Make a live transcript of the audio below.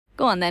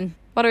Go on then.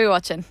 What are we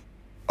watching?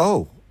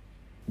 Oh,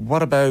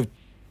 what about...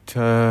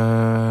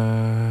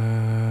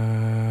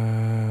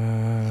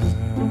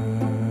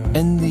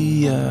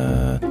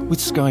 with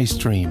Sky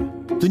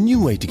Stream, the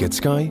new way to get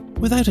Sky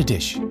without a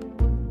dish.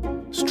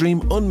 Stream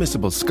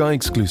unmissable Sky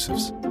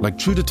exclusives like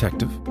True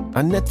Detective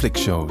and Netflix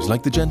shows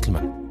like The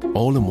Gentleman,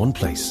 all in one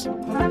place.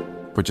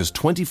 For just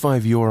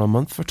 €25 a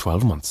month for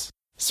 12 months.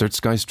 Search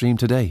Sky Stream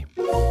today.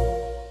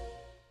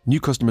 New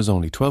customers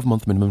only.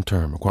 12-month minimum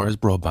term. Requires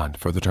broadband.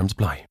 Further terms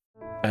apply.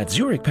 At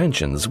Zurich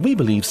Pensions, we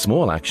believe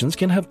small actions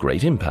can have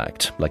great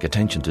impact, like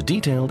attention to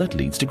detail that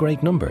leads to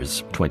great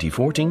numbers.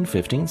 2014,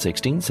 15,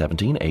 16,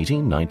 17,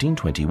 18, 19,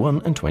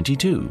 21 and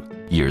 22.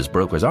 Years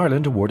Brokers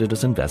Ireland awarded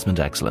us investment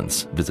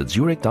excellence. Visit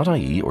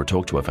zurich.ie or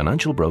talk to a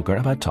financial broker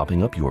about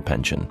topping up your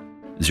pension.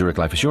 Zurich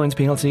Life Assurance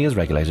plc is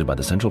regulated by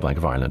the Central Bank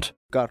of Ireland.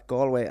 Got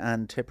Galway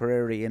and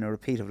Tipperary in a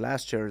repeat of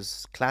last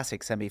year's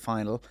classic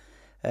semi-final.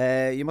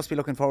 You must be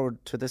looking forward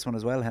to this one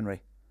as well,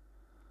 Henry.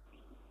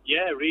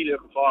 Yeah, really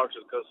looking forward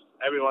to it because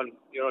everyone,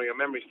 your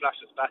memory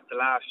flashes back to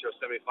last year's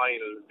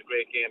semi-final, the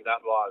great game that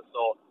was.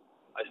 So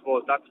I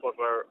suppose that's what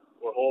we're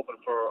hoping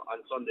for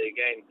on Sunday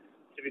again.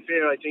 To be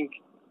fair, I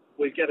think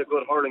we'll get a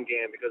good hurling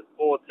game because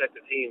both sets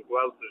of teams go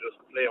out to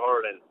just play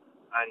hurling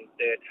and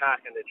they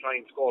attack and they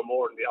try and score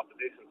more than the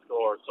opposition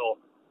scores.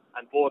 So,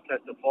 and both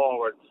sets of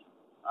forwards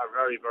are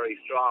very, very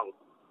strong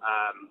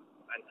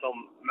and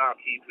some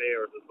marquee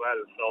players as well.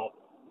 So,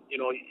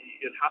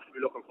 you'd have to be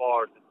looking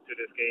forward to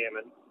this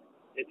game, and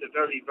it's a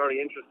very, very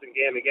interesting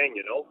game again,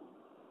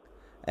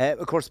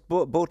 Of course,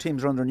 both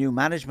teams are under new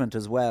management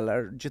as well.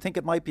 Do you think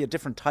it might be a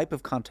different type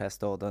of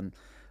contest, though, than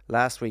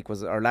last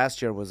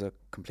year was a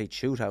complete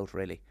shootout,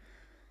 really?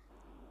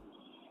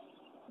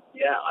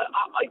 Yeah,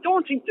 I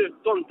don't think they've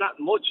done that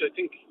much. I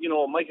think,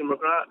 Michael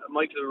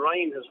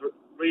Ryan has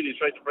really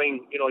tried to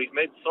bring, he's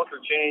made subtle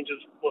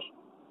changes, but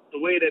the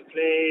way they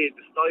play,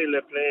 the style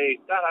they play,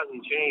 that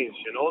hasn't changed,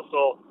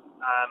 So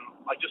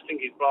I just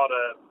think he's brought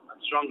a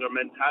stronger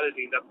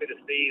mentality, that bit of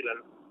steel,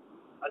 and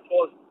I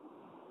suppose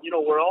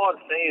we're all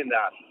saying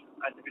that,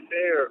 and to be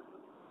fair,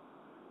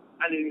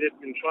 anything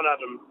that's been thrown at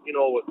them,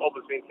 with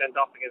Bubbles being sent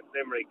off against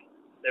Limerick,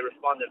 they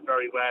responded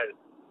very well.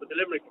 But the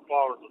Limerick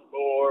performance was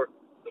poor,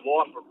 the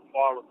Waterford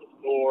performance was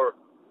poor,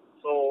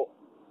 so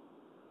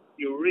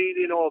you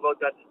really know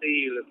about that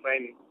steel is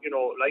when,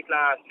 like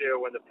last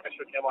year when the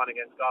pressure came on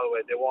against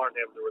Galway, they weren't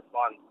able to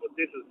respond. But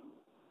this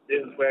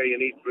is where you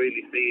need to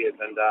really see it,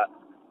 and the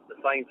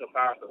signs so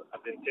far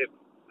have been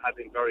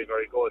very,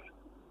 very good.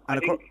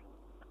 And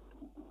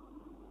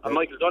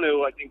Michael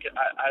Donoghue, I think,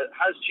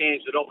 has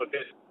changed it up a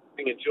bit,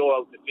 bringing Joe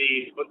out the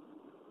field, but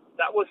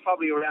that was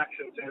probably a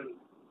reaction to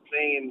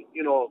playing,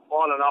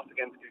 falling off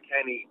against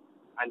Kilkenny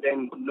and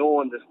then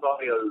knowing the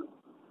style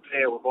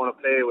player we're going to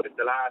play with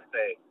the last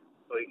day.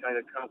 So he kind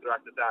of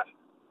counteracted that.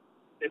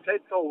 They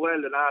played so well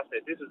the last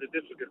day. This is the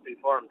difficulty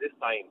for him this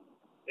time,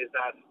 is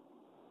that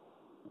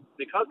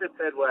because they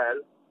played well,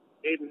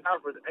 Aidan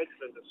Harper was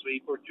excellent as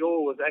sweeper,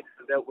 Joe was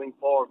excellent out wing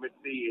forward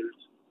midfield,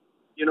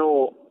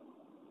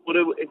 but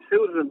it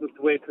suited them the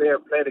way Clare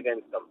played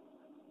against them.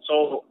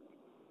 So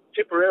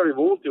Tipperary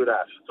won't do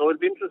that. So it'll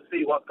be interesting to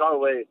see what plan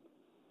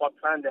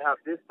they have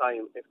this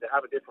time, if they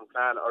have a different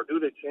plan, or do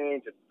they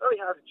change it? It's very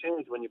hard to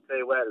change when you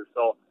play well,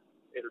 so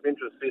it'll be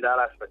interesting to see that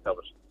aspect of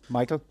it.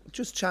 Michael?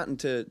 Just chatting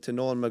to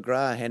Noel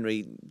McGrath,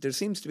 Henry, there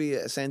seems to be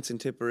a sense in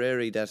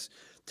Tipperary that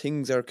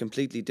things are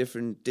completely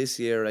different this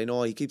year. I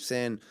know he keeps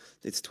saying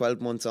it's 12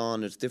 months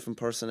on, it's different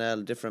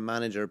personnel, different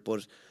manager,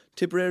 but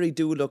Tipperary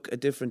do look a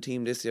different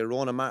team this year.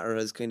 Rona Matter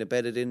has kind of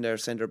bedded in their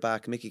centre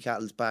back, Mickey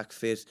Cattle's back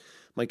fit,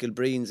 Michael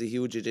Breen's a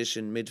huge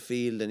addition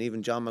midfield, and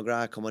even John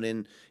McGrath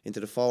coming into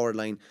the forward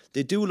line.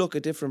 They do look a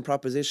different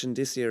proposition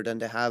this year than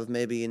they have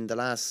maybe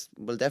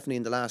definitely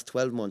in the last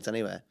 12 months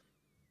anyway.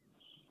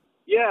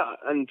 Yeah,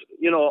 and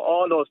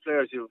all those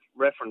players you've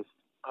referenced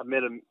have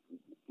made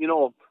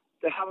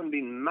they haven't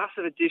been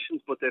massive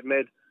additions, but they've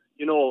made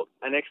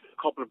an extra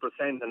couple of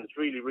percent, and it's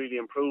really, really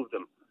improved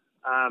them.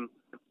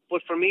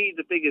 But for me,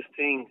 the biggest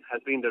thing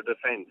has been their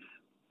defence.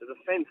 The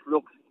defence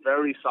looks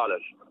very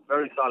solid,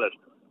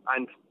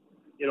 and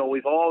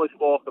we've always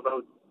spoke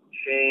about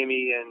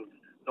Shamey and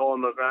Noel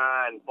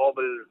McGrath and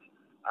Bubbles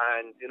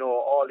and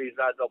all these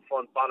lads up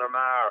front, Bonner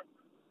Marr.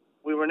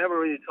 We were never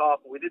really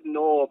talking. We didn't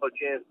know about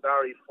James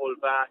Barry full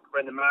back.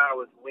 Brendan Marr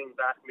was wing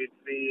back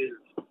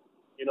midfield,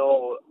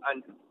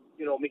 and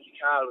Mickey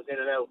Cahill was in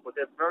and out, but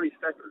they're very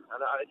settled,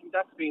 and I think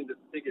that's been the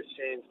biggest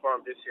change for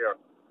them this year,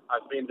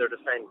 has been their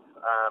defence.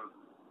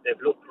 They've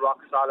looked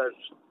rock solid,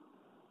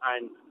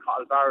 and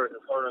Cathal Barrett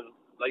is hurling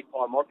like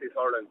Paul Murphy's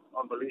hurling,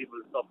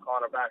 unbelievable stuff,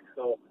 cornerback.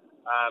 So,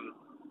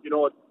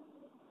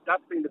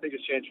 that's been the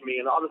biggest change for me,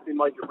 and obviously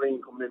Michael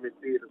Breen coming in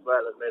midfield as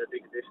well has made a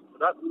big addition.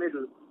 So that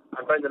middle,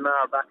 and Brendan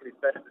Marr back in his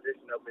best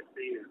position out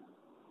midfield,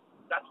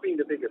 that's been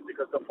the biggest,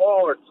 because the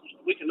forwards,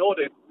 we can know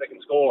they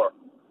can score,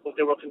 but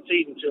they were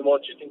conceding too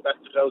much. You think back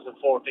to 2014,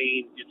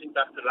 you think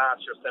back to last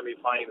year's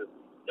semi-final,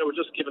 they were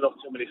just giving up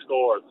too many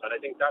scores, and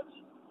I think that's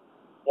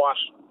what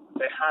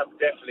they have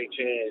definitely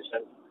changed,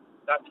 and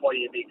that's why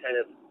you'd be kind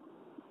of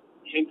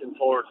hinting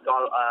towards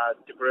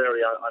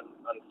Tipperary on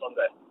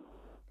Sunday.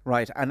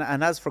 Right,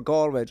 and as for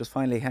Galway, just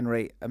finally,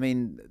 Henry, I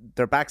mean,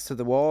 their backs to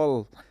the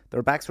wall.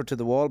 Their backs were to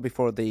the wall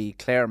before the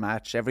Clare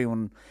match.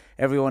 Everyone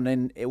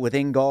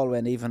within Galway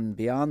and even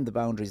beyond the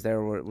boundaries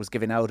there was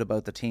giving out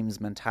about the team's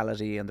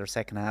mentality and their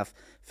second half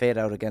fade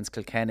out against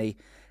Kilkenny.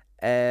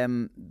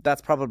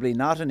 That's probably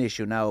not an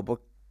issue now, but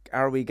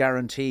are we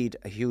guaranteed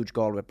a huge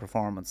Galway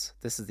performance?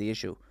 This is the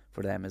issue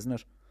for them, isn't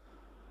it?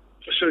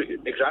 Sure,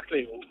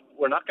 exactly.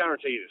 We're not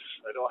guaranteed it.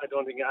 I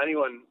don't think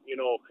anyone,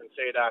 can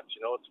say that.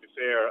 To be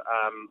fair,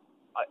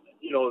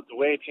 the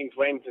way things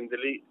went in the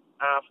league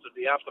after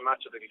the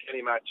aftermatch of the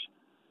Kilkenny match,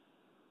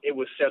 it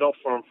was set up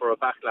for him for a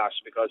backlash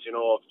because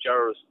of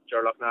Ger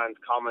Loughnane's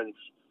comments,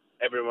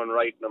 everyone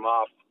writing them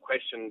off,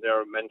 questioning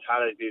their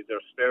mentality,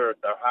 their spirit,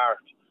 their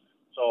heart.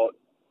 So,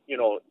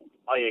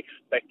 I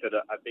expected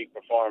a big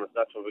performance.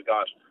 That's what we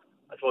got.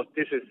 I suppose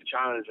this is the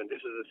challenge, and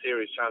this is a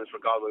serious challenge for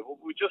Galway.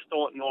 We just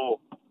don't know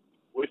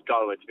with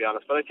Galway, to be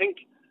honest. But I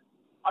think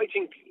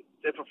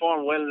they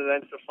performed well in the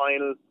Leinster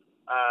final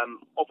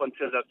up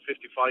until that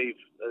 55,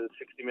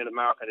 60-minute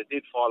mark, and it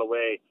did fall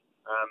away.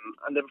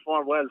 And they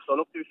performed well. So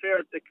look, to be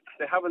fair,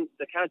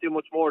 they can't do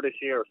much more this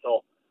year.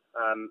 So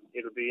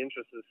it'll be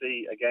interesting to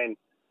see again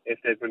if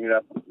they bring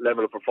that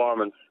level of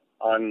performance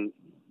on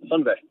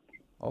Sunday.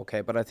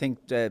 Okay, but I think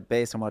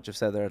based on what you've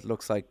said there, it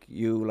looks like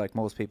you, like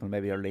most people,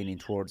 maybe are leaning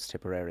towards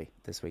Tipperary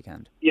this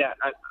weekend. Yeah,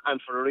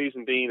 and for the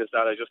reason being is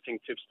that I just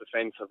think Tip's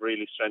defence have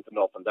really strengthened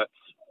up, and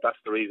that's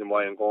the reason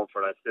why I'm going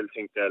for it. I still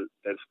think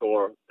they'll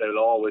score. They'll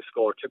always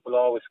score. Tip will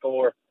always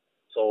score.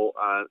 So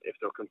if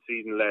they're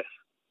conceding less,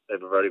 they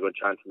have a very good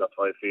chance, and that's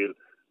why I feel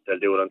they'll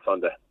do it on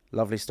Sunday.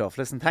 Lovely stuff.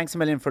 Listen, thanks a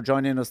million for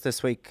joining us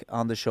this week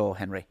on the show,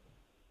 Henry.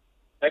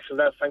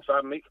 Excellent. Thanks for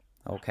having me.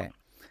 Okay.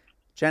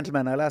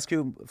 Gentlemen, I'll ask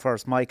you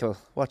first, Michael,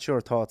 what's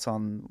your thoughts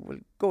on, we'll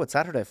go with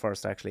Saturday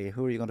first actually,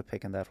 who are you going to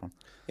pick in that one?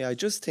 Yeah, I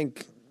just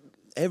think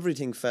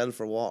everything fell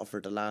for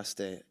Waterford the last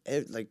day.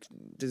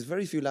 There's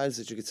very few lads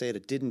that you could say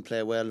that didn't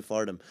play well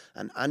for them,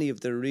 and any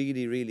of the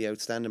really, really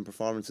outstanding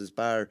performances,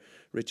 bar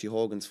Richie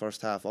Hogan's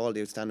first half, all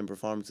the outstanding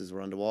performances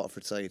were on the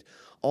Waterford side.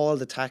 All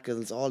the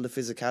tackles, all the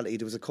physicality.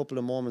 There was a couple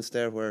of moments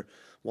there where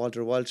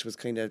Walter Walsh was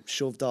kind of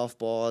shoved off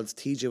balls,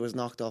 TJ was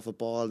knocked off a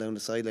ball down the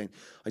sideline.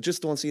 I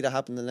just don't see that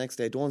happen the next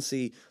day. I don't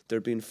see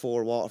there being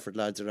 4 Waterford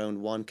lads around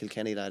one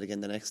Kilkenny lad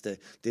again the next day.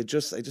 I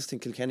just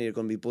think Kilkenny are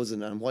going to be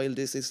buzzing, and while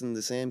this isn't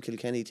the same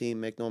Kilkenny team,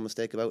 make no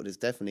mistake about it, it's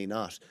definitely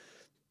not.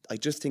 I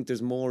just think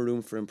there's more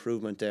room for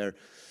improvement there.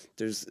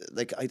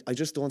 I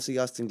just don't see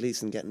Austin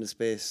Gleeson getting the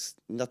space.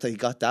 Not that he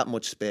got that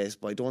much space,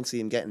 but I don't see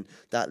him getting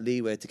that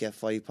leeway to get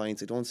 5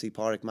 points. I don't see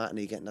Pádraig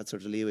Matney getting that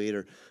sort of leeway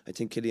either. I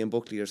think Killian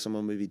Buckley or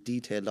someone will be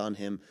detailed on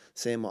him.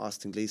 Same with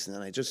Austin Gleeson,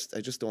 and I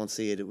just don't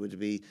see it.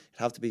 It'd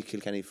have to be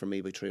Kilkenny for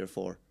me by 3 or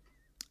 4.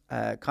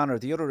 Conor,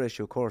 the other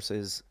issue, of course,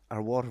 is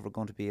are Waterford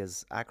going to be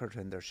as accurate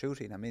in their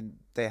shooting? I mean,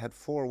 they had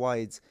 4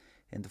 wides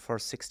in the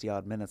first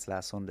 60-odd minutes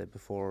last Sunday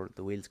before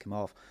the wheels came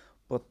off.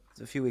 But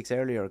a few weeks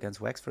earlier against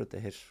Wexford,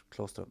 they hit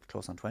close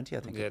on 20, I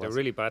think. Yeah, they're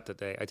really bad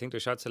today. I think their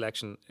shot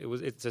selection,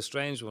 it's a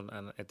strange one,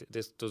 and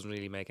this doesn't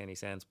really make any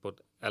sense. But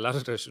a lot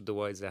of the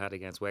wides they had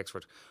against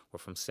Wexford were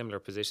from similar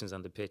positions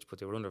on the pitch, but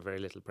they were under very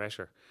little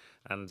pressure.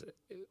 And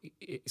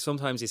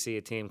sometimes you see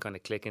a team kind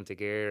of click into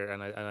gear,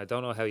 and I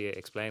don't know how you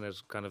explain it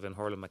kind of in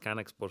hurling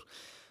mechanics, but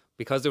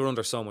because they were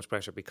under so much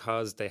pressure,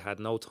 because they had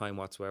no time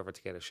whatsoever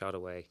to get a shot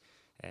away,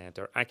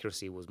 their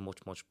accuracy was much,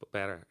 much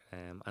better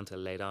until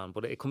late on.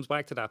 But it comes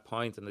back to that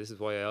point, and this is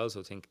why I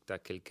also think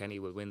that Kilkenny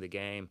will win the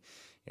game,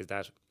 is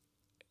that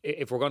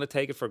if we're going to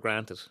take it for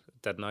granted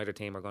that neither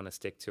team are going to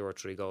stick 2 or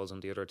 3 goals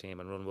on the other team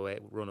and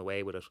run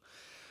away with it,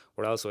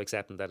 we're also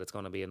accepting that it's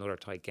going to be another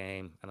tight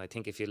game. And I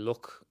think if you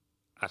look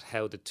at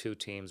how the two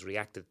teams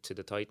reacted to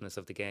the tightness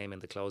of the game in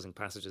the closing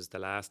passages the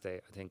last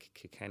day, I think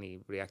Kilkenny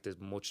reacted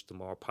much the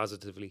more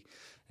positively,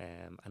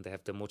 and they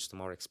have the much the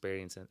more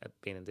experience at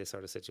being in this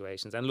sort of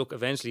situations. And look,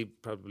 eventually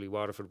probably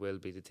Waterford will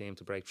be the team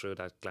to break through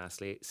that glass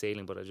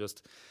ceiling, but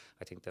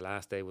I think the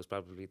last day was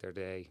probably their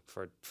day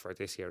for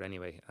this year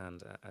anyway.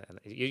 And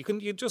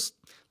you just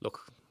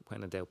look,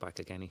 when in doubt, back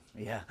Kilkenny.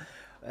 Yeah.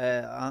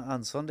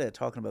 On Sunday,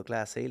 talking about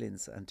glass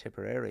ceilings and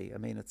Tipperary, I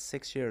mean, it's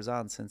 6 years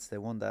on since they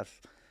won that,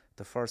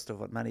 the first of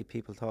what many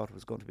people thought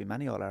was going to be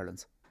many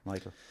All-Irelands,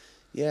 Michael.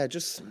 Yeah,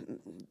 just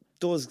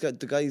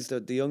the guys,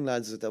 the young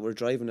lads that were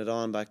driving it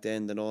on back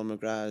then, the Noel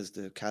McGraths,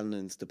 the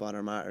Callanans, the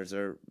Bonner Matters,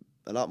 are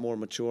a lot more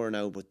mature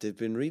now, but they've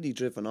been really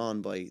driven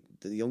on by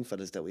the young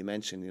fellas that we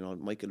mentioned,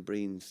 Michael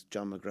Breens,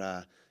 John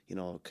McGrath,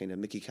 kind of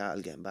Mickey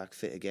Cattle getting back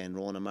fit again,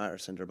 Ronan Matter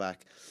centre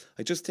back.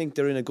 I just think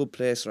they're in a good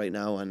place right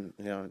now, and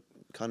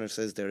Conor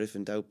says they're if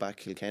in doubt back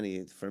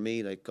Kilkenny. For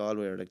me, like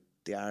Galway are like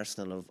the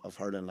Arsenal of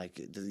hurling. Like,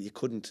 you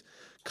couldn't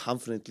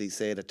confidently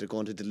say that they're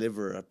going to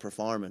deliver a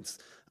performance.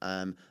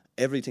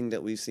 Everything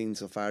that we've seen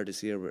so far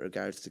this year with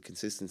regards to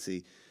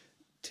consistency,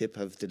 Tip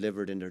have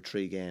delivered in their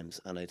 3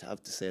 games, and I'd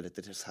have to say that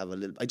they just have a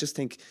little. I just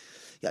think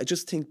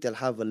they'll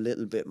have a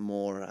little bit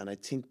more, and I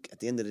think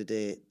at the end of the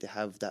day they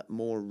have that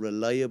more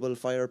reliable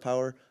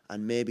firepower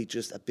and maybe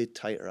just a bit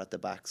tighter at the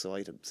back. So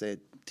I'd say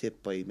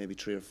tip by maybe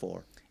 3 or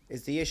 4.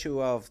 Is the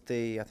issue of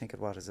I think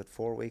is it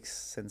 4 weeks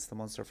since the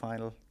Munster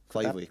final?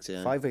 5 weeks,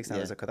 yeah. 5 weeks now,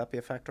 yeah. is it? Could that be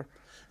a factor?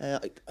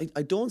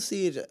 I don't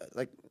see it,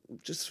 like,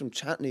 just from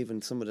chatting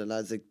even some of the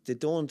lads, like, they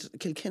don't,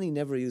 Kilkenny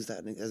never use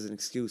that as an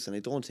excuse, and I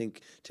don't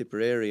think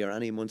Tipperary or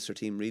any Munster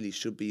team really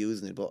should be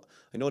using it. But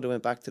I know they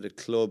went back to the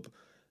club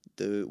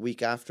the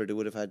week after. They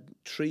would have had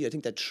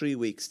 3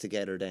 weeks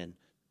together then,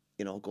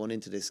 going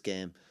into this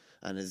game.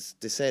 And as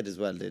they said as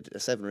well, they had a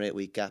 7 or 8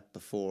 week gap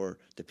before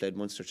they played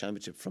Munster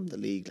Championship from the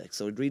league. Like,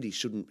 so it really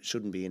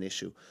shouldn't be an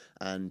issue.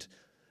 And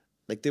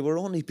like, they were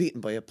only beaten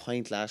by a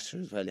point last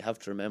year as well, you have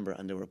to remember,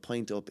 and they were a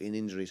point up in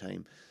injury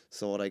time.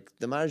 So like,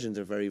 the margins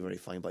are very, very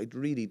fine, but I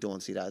really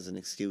don't see that as an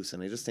excuse.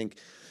 And I just think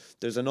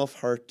there's enough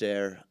hurt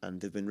there, and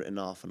they've been written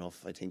off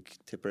enough. I think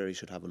Tipperary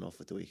should have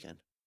enough at the weekend.